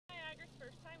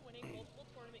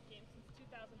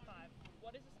2005.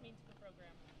 What does this mean to the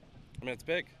program? I mean, it's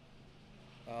big.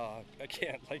 I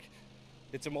can't,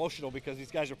 it's emotional because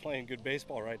these guys are playing good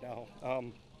baseball right now.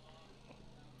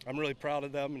 I'm really proud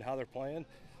of them and how they're playing.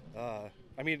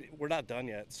 I mean, we're not done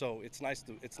yet, so it's nice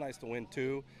to win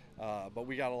too. But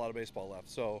we got a lot of baseball left,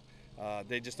 so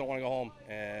they just don't want to go home,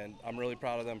 and I'm really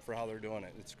proud of them for how they're doing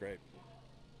it. It's great.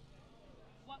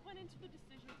 What went into the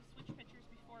decision to switch pitchers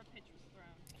before a pitch was thrown?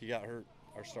 He got hurt.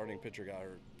 Our starting pitcher got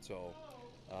hurt, so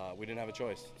we didn't have a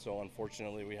choice. So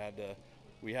unfortunately, we had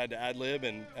to ad lib,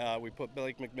 and we put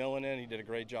Blake McMillan in. He did a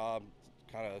great job,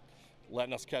 kind of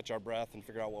letting us catch our breath and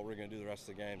figure out what we're going to do the rest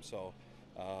of the game. So,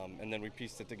 and then we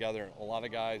pieced it together. A lot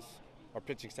of guys. Our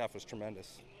pitching staff was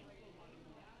tremendous.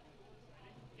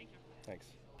 Thank you. Thanks.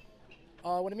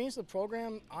 What it means to the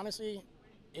program, honestly,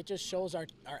 it just shows our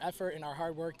effort and our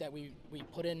hard work that we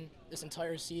put in this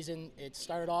entire season. It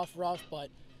started off rough, but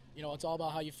you know, it's all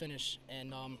about how you finish.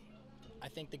 And I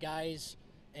think the guys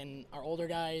and our older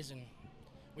guys, and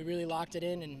we really locked it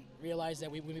in and realized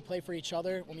that when we play for each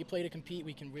other, when we play to compete,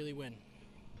 we can really win.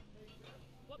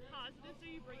 What positives are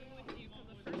you bringing with you from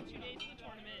the first 2 days of the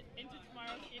tournament into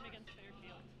tomorrow's game against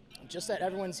Fairfield? Just that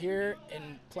everyone's here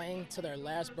and playing to their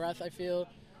last breath, I feel.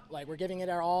 Like we're giving it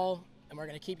our all, and we're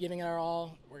going to keep giving it our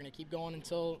all. We're going to keep going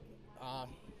until, I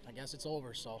guess it's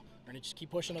over. So we're going to just keep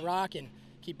pushing the rock and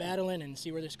keep battling and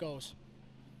see where this goes.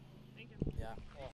 Thank you. Yeah.